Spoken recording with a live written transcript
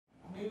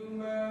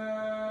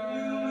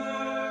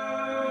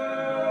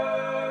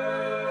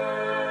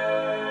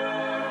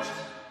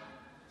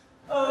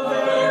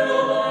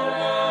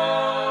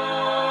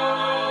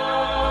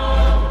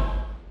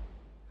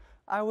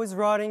was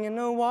rotting in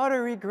a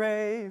watery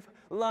grave,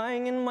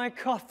 lying in my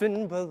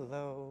coffin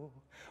below,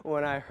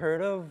 when I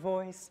heard a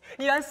voice.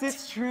 Yes,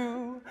 it's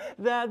true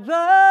that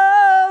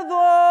the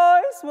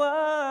voice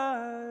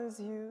was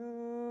you.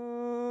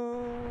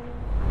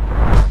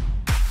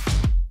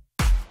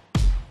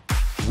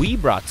 We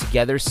brought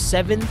together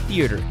 7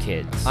 theater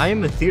kids. I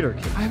am a theater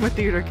kid. I'm a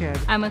theater kid.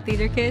 I'm a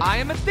theater kid. I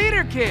am a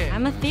theater kid.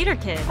 I'm a theater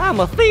kid. I'm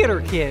a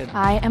theater kid.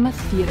 I am a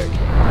theater kid.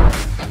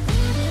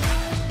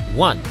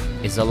 1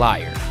 is a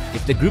liar.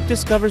 If the group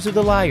discovers who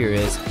the liar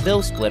is,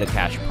 they'll split a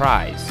cash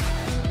prize.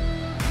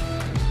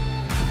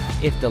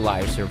 If the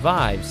liar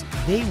survives,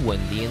 they win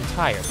the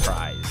entire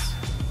prize.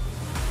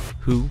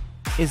 Who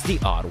is the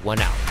odd one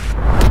out?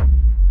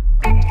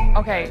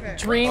 Okay,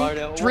 dream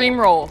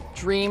roll.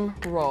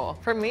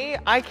 For me,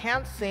 I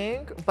can't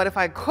sing, but if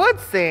I could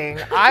sing,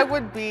 I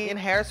would be in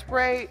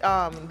Hairspray,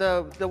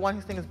 the one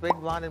who sings Big,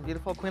 Blonde, and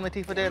Beautiful, Queen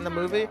Latifah did in the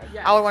movie.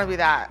 I would want to be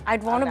that.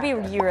 I'd want to be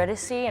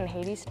Eurydice in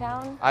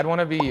Hadestown. I'd want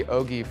to be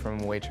Ogie from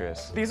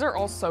Waitress. These are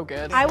all so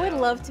good. I would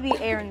love to be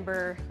Aaron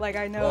Burr. Like,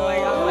 I know,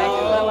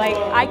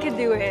 I could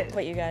do it.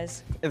 What, you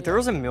guys? If there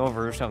was a male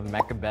version of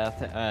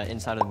Macbeth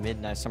inside of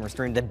Midnight Summer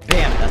Storm, then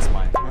bam, that's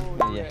mine.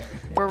 Yeah.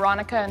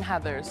 Veronica and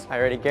Heathers. I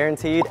already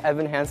guaranteed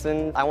Evan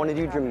Hansen. I want to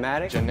do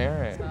dramatic.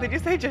 Generic. Did you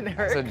say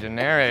generic? It's a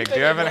generic. Dude,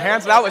 Evan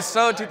Hansen, that was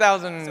so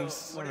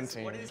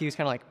 2017. He was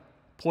kind of like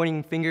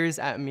pointing fingers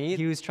at me.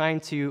 He was trying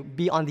to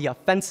be on the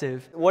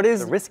offensive. What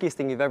is the riskiest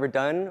thing you've ever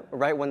done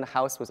right when the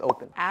house was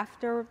open?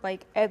 After,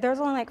 like, there was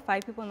only like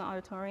 5 people in the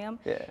auditorium.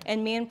 Yeah.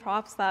 And me and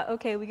Props thought,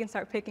 okay, we can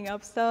start picking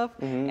up stuff.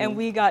 And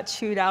we got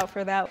chewed out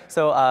for that.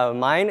 So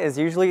mine is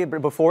usually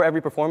before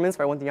every performance,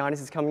 right when the audience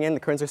is coming in, the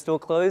curtains are still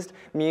closed.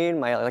 Me and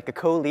my a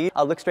co-lead,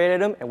 I'll look straight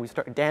at him and we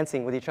start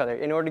dancing with each other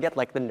in order to get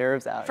like the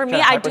nerves out. For me,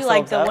 I do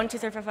like the 1, 2,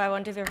 3, 4, 5,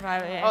 1, 2, 3, 4,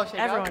 5. Yeah. Oh, shake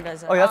Everyone up?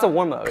 does it. Oh, yeah, that's a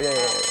warm-up.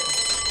 Yeah.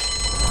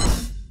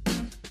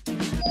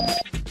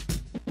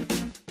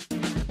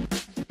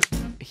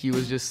 He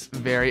was just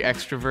very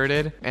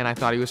extroverted, and I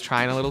thought he was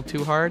trying a little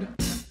too hard.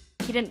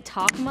 He didn't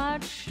talk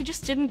much. He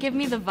just didn't give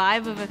me the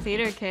vibe of a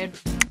theater kid.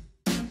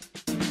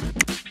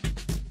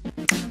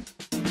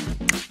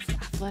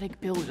 Athletic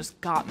Bill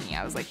just got me.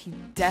 I was like, he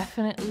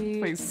definitely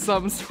plays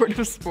some sort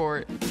of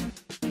sport.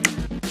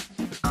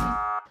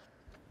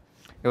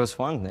 It was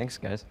fun. Thanks,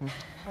 guys.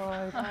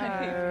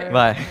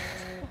 Bye.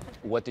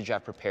 What did you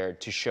have prepared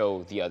to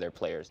show the other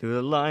players? Through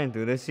the line,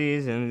 through the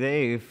season,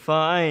 they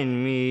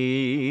find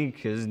me,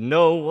 'cause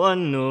no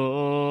one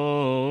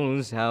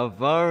knows how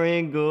far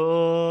it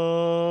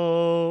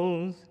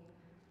goes.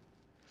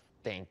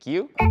 Thank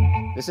you.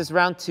 This is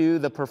round 2,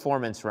 the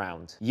performance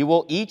round. You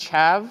will each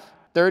have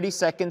 30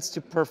 seconds to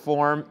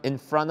perform in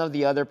front of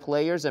the other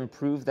players and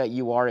prove that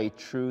you are a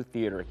true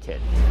theater kid.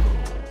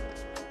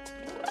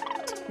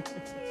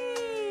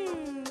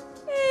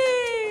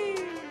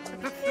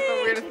 This is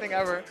the weirdest thing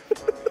ever.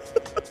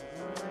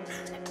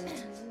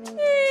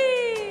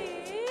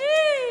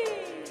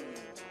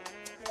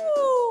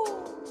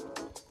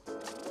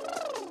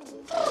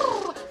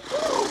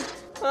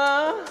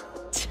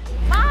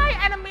 My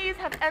enemies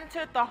have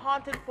entered the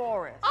haunted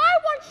forest. I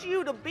want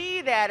you to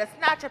be there to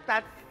snatch up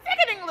that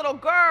sickening little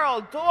girl,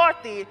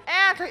 Dorothy,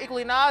 and her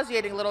equally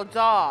nauseating little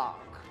dog.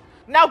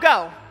 Now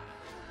go.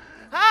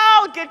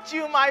 I'll get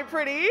you, my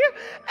pretty,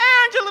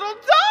 and your little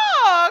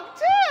dog,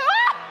 too.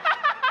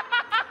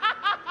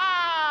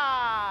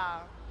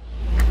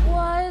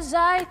 Was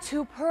I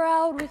too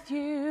proud with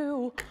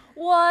you?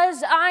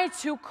 Was I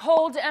too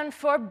cold and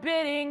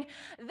forbidding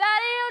that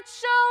you'd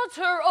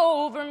shelter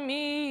over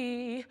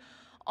me?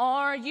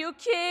 Are you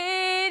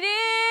kidding?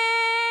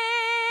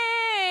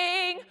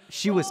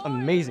 She was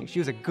amazing. She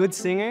was a good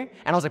singer.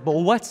 And I was like, but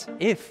what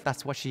if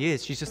that's what she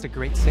is? She's just a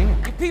great singer.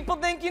 You people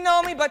think you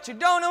know me, but you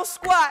don't know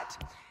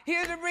squat.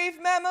 Here's a brief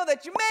memo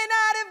that you may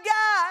not have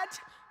got.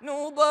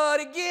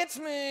 Nobody gets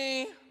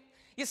me.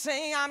 You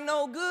say I'm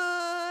no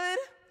good.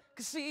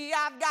 'Cause see,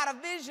 I've got a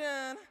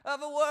vision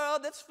of a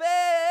world that's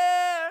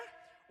fair,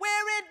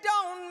 where it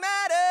don't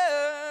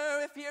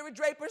matter if you're a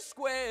Draper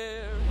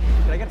Square.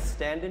 Can I get a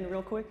stand-in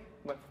real quick?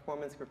 My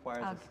performance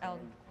requires a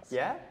stand-in.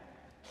 Yeah?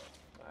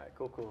 All right,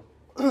 cool.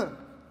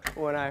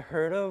 When I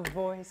heard a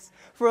voice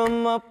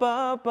from up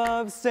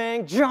above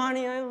saying,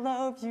 Johnny, I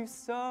love you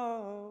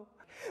so.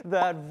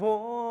 That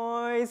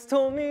voice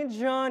told me,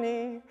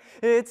 Johnny,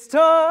 it's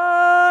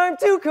time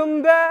to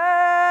come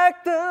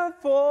back. The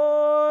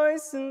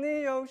voice in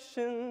the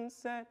ocean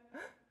said,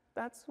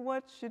 that's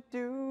what you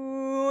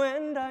do.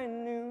 And I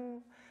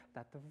knew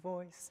that the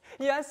voice,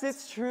 yes,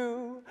 it's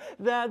true,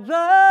 that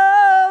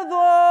the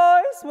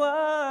voice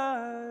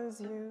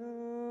was you.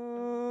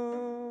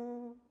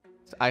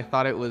 I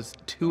thought it was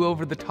too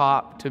over the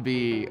top to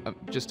be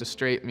just a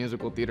straight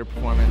musical theater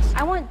performance.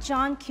 I want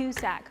John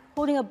Cusack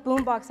holding a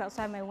boombox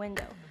outside my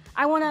window.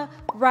 I want to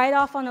ride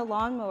off on a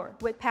lawnmower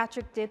with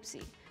Patrick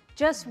Dempsey.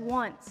 Just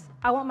once.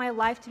 I want my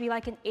life to be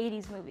like an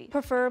 80s movie.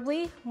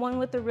 Preferably one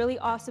with a really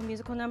awesome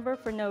musical number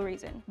for no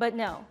reason. But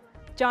no,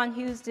 John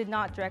Hughes did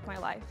not direct my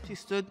life. She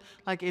stood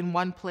like in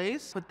one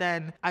place, but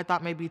then I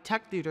thought maybe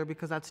tech theater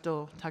because that's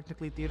still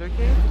technically theater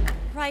kid.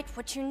 Write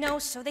what you know,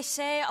 so they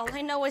say. All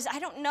I know is I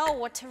don't know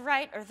what to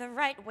write or the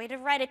right way to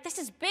write it. This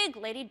is big,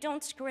 lady,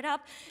 don't screw it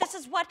up. This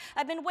is what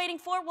I've been waiting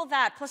for. Well,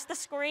 that plus the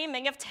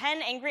screaming of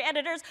 10 angry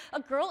editors. A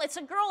girl, it's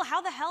a girl.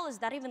 How the hell is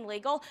that even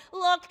legal?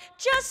 Look,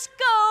 just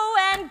go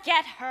and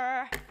get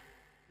her.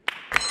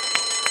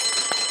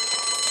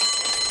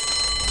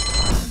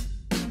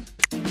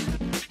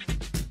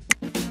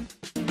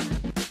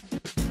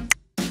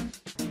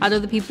 Out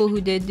of the people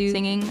who did do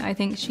singing, I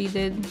think she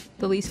did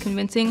the least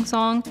convincing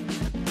song.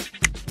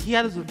 He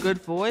had a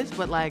good voice,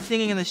 but like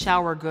singing in the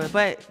shower good.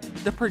 But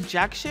the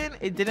projection,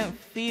 it didn't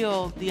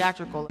feel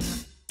theatrical.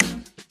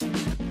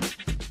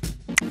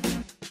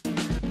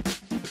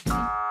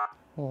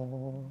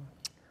 Oh,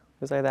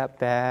 was I that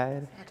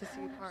bad? I had to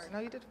see your part. No,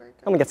 you did very good.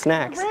 I'm gonna get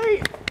snacks.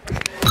 Great.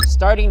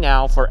 Starting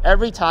now, for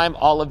every time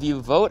all of you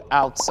vote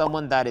out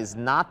someone that is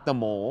not the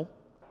mole,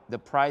 the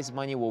prize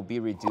money will be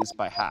reduced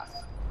by half.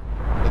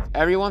 If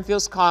everyone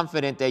feels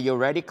confident that you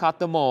already caught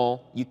the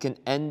mole, you can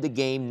end the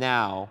game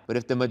now. But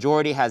if the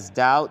majority has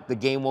doubt, the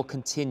game will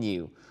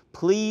continue.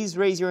 Please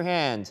raise your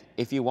hand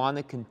if you want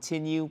to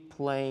continue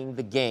playing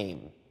the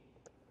game.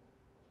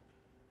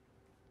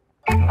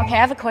 Okay, I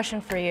have a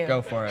question for you.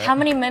 Go for it. How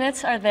many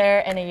minutes are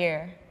there in a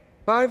year?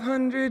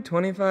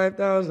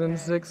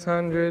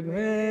 525,600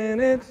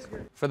 minutes.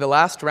 For the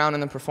last round in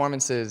the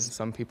performances,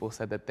 some people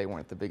said that they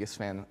weren't the biggest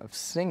fan of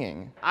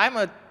singing. I'm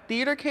a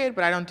theater kid,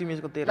 but I don't do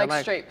musical theater.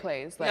 Like straight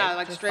plays. Yeah,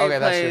 like straight Okay, plays.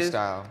 that's your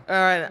style.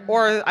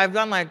 Or I've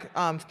done like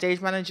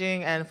stage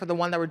managing, and for the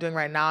one that we're doing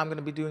right now, I'm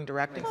gonna be doing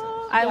directing.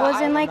 I was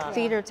in like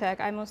theater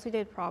tech. I mostly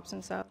did props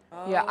and stuff.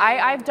 Yeah,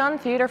 I've done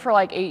theater for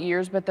like 8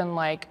 years, but then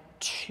like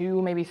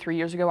 2, maybe 3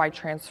 years ago, I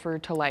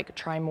transferred to like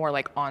try more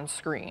like on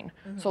screen.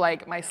 So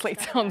like my slate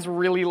sounds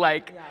really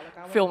like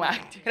film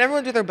acting. Can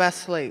everyone do their best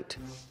slate?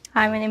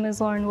 Hi, my name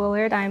is Lauren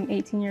Willard. I'm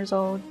 18 years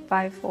old,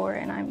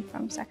 5'4", and I'm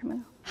from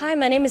Sacramento. Hi,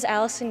 my name is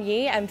Allison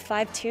Yee. I'm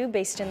 5'2",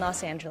 based in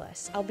Los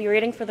Angeles. I'll be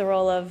reading for the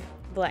role of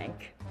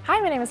blank. Hi,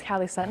 my name is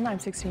Callie Sutton. I'm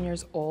 16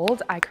 years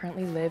old. I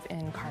currently live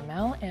in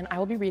Carmel, and I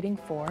will be reading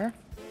for...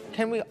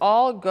 Can we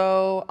all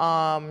go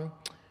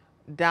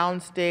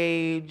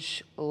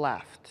downstage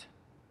left?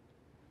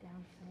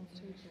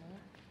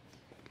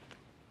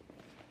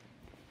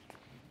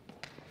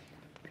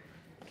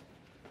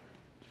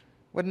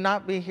 Would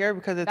not be here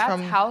because it's That's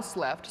from house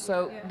left.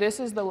 So this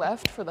is the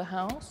left for the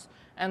house,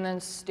 and then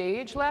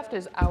stage left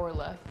is our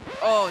left.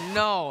 Oh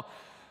no,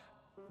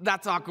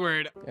 that's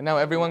awkward. And now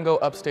everyone go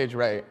upstage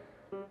right.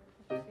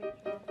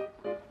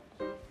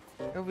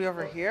 It'll be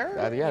over here?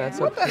 Yeah, that's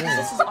what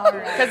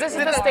Because this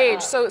is the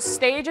stage. So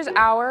stage is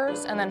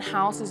ours, and then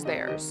house is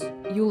theirs.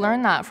 You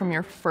learn that from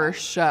your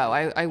first show.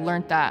 I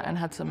learned that and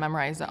had to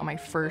memorize that on my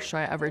first show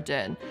I ever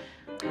did.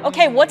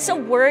 Okay, what's a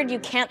word you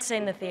can't say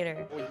in the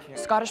theater?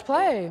 Scottish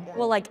play.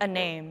 Well, like a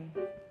name.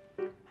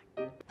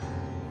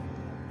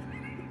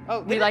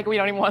 Oh, We don't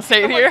even want to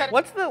say it here.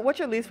 What's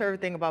your least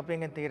favorite thing about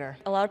being in theater?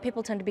 A lot of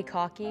people tend to be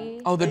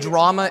cocky. Oh, the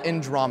drama in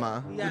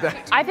drama. Yeah.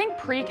 I think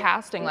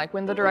pre-casting, like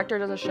when the director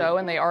does a show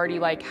and they already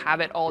like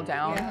have it all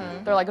down,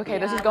 they're like, okay,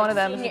 this is going to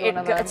them, this is going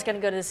to them. It's gonna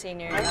go to the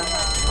seniors.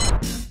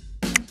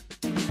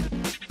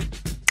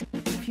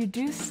 If you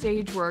do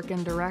stage work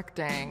and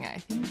directing, I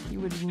think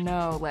you would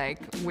know like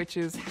which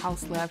is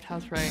house left,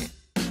 house right.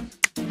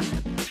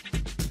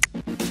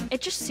 It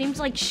just seems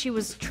like she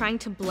was trying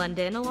to blend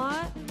in a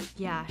lot.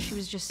 Yeah, she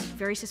was just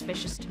very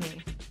suspicious to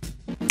me.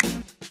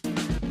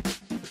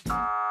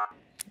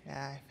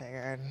 Yeah, I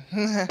figured.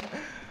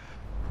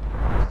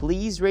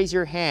 Please raise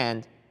your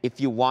hand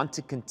if you want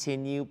to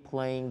continue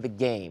playing the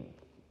game.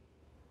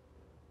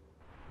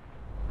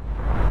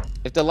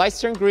 If the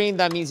lights turn green,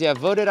 that means you have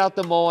voted out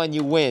the mole and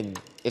you win.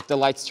 If the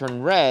lights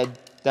turn red,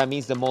 that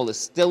means the mole is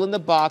still in the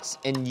box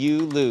and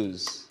you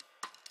lose.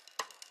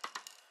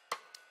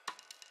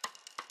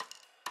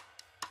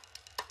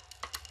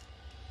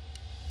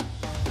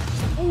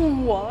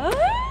 What?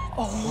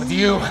 Oh, with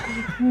you.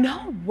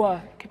 No,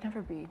 could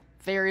never be.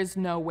 There is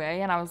no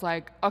way, and I was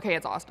like, okay,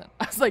 it's Austin.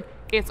 I was like,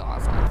 it's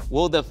Austin.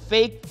 Will the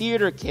fake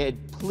theater kid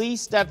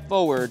please step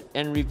forward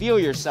and reveal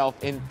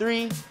yourself in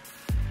 3,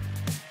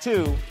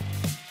 2,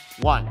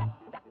 1.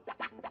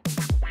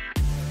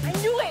 I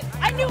knew it!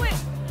 I knew it!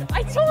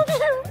 I told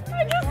him!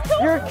 I just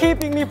told You're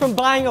keeping me from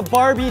buying a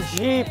Barbie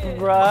Jeep,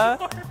 bruh.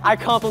 I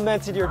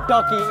complimented your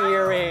ducky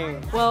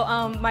earring.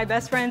 Well, my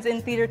best friend's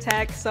in theater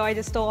tech, so I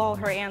just stole all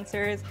her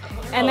answers.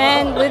 And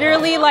then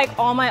literally like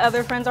all my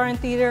other friends are in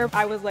theater.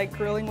 I was like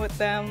grilling with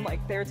them,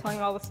 like they were telling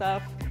me all the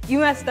stuff. You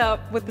messed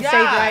up with the stage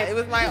right. It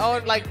was my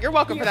own, like, you're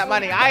welcome for that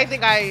money. I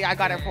think I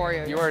got it for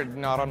you. You are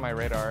not on my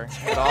radar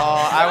at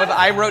all.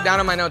 I wrote down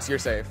in my notes, you're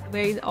safe.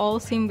 They all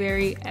seem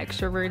very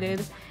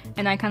extroverted,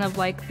 and I kind of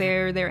like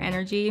their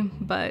energy,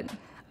 but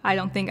I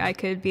don't think I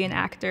could be an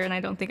actor, and I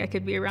don't think I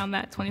could be around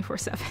that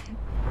 24/7.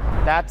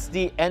 That's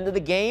the end of the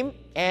game.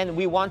 And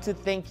we want to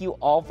thank you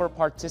all for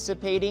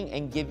participating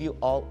and give you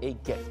all a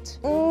gift.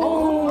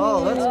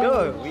 Oh, let's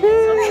go.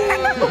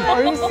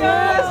 Are you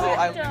serious?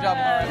 Good job,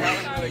 Mara. That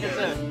was really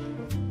good.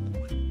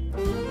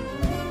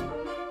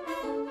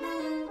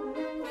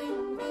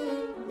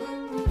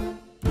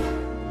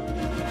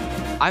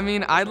 I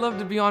mean, I'd love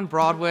to be on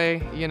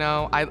Broadway, you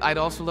know. I'd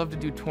also love to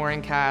do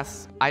touring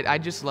casts.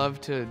 I'd just love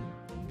to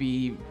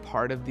be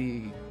part of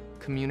the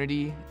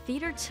community.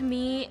 Theater to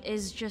me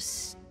is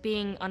just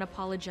being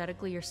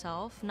unapologetically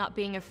yourself, not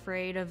being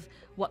afraid of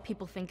what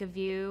people think of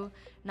you,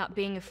 not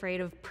being afraid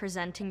of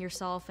presenting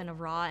yourself in a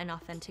raw and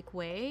authentic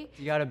way.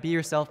 You gotta be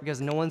yourself because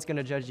no one's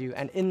gonna judge you,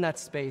 and in that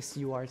space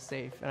you are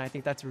safe, and I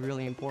think that's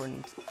really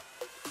important.